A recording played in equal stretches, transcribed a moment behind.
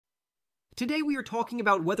Today we are talking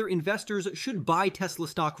about whether investors should buy Tesla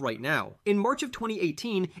stock right now. In March of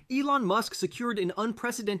 2018, Elon Musk secured an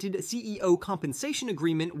unprecedented CEO compensation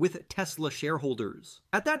agreement with Tesla shareholders.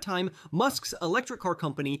 At that time, Musk's electric car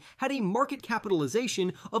company had a market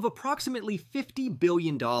capitalization of approximately $50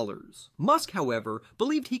 billion. Musk, however,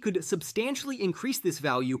 believed he could substantially increase this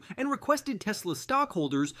value and requested Tesla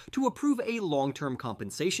stockholders to approve a long-term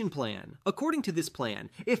compensation plan. According to this plan,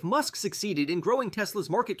 if Musk succeeded in growing Tesla's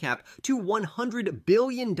market cap to $100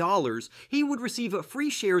 billion, he would receive free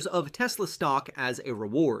shares of Tesla stock as a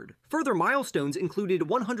reward. Further milestones included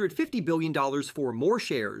 $150 billion for more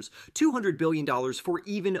shares, $200 billion for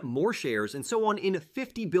even more shares, and so on in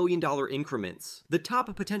 $50 billion increments. The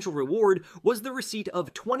top potential reward was the receipt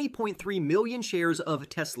of 20.3 million shares of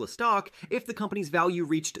Tesla stock if the company's value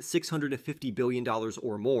reached $650 billion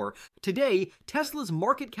or more. Today, Tesla's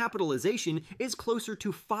market capitalization is closer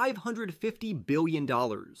to $550 billion.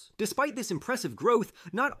 Despite this impressive growth,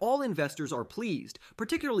 not all investors are pleased,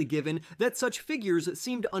 particularly given that such figures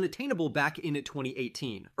seemed unattainable back in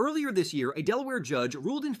 2018. Earlier this year, a Delaware judge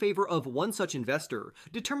ruled in favor of one such investor,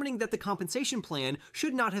 determining that the compensation plan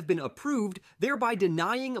should not have been approved, thereby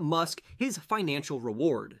denying Musk his financial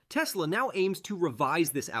reward. Tesla now aims to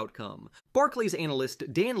revise this outcome. Barclays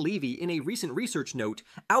analyst Dan Levy, in a recent research note,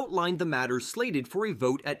 outlined the matters slated for a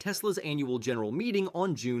vote at Tesla's annual general meeting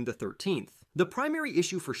on June the 13th. The primary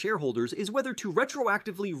issue for shareholders is whether to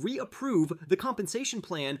retroactively reapprove the compensation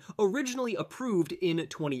plan originally approved in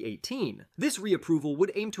 2018. This reapproval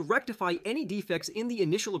would aim to rectify any defects in the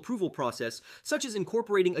initial approval process, such as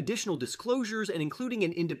incorporating additional disclosures and including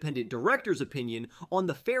an independent director's opinion on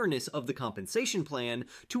the fairness of the compensation plan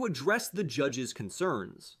to address the judge's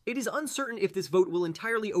concerns. It is uncertain if this vote will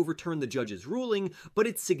entirely overturn the judge's ruling, but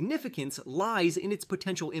its significance lies in its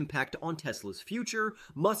potential impact on Tesla's future,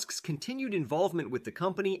 Musk's continued involvement with the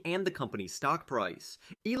company, and the company's stock price.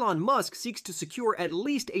 Elon Musk seeks to secure at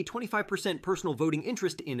least a 25% personal voting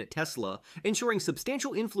interest in Tesla, ensuring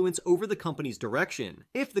substantial influence over the company's direction.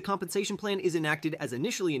 If the compensation plan is enacted as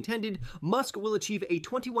initially intended, Musk will achieve a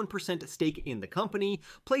 21% stake in the company,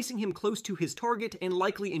 placing him close to his target and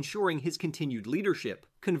likely ensuring his continued leadership.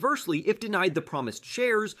 Conversely, if denied the promised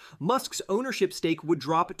shares, Musk's ownership stake would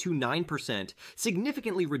drop to 9%,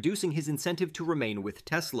 significantly reducing his incentive to remain with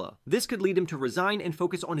Tesla. This could lead him to resign and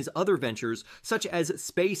focus on his other ventures, such as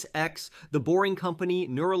SpaceX, the Boring Company,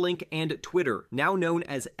 Neuralink, and Twitter, now known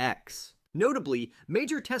as X. Notably,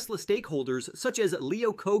 major Tesla stakeholders such as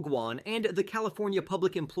Leo Kogwan and the California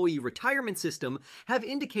Public Employee Retirement System have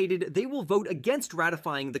indicated they will vote against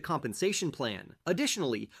ratifying the compensation plan.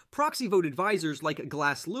 Additionally, proxy vote advisors like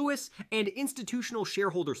Glass Lewis and Institutional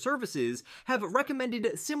Shareholder Services have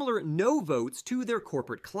recommended similar no votes to their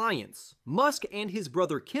corporate clients. Musk and his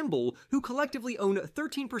brother Kimball, who collectively own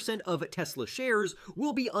 13% of Tesla shares,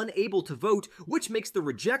 will be unable to vote, which makes the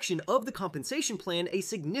rejection of the compensation plan a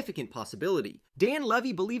significant possibility. Dan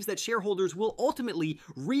Levy believes that shareholders will ultimately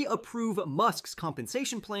reapprove Musk's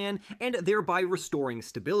compensation plan and thereby restoring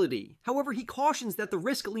stability. However, he cautions that the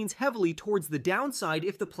risk leans heavily towards the downside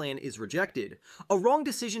if the plan is rejected. A wrong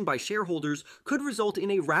decision by shareholders could result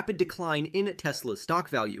in a rapid decline in Tesla's stock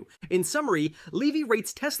value. In summary, Levy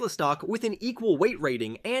rates Tesla stock with an equal weight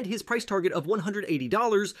rating, and his price target of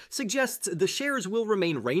 $180 suggests the shares will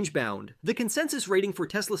remain range-bound. The consensus rating for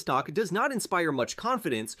Tesla stock does not inspire much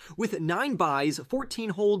confidence, with 9 buys, 14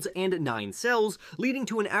 holds, and 9 sells, leading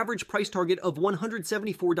to an average price target of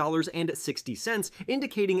 $174.60,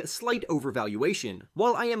 indicating slight overvaluation.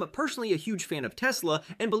 While I am personally a huge fan of Tesla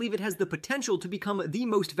and believe it has the potential to become the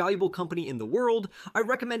most valuable company in the world, I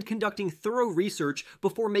recommend conducting thorough research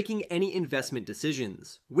before making any investment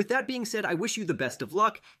decisions. With that being said, I wish you the best of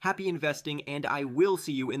luck, happy investing, and I will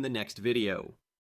see you in the next video.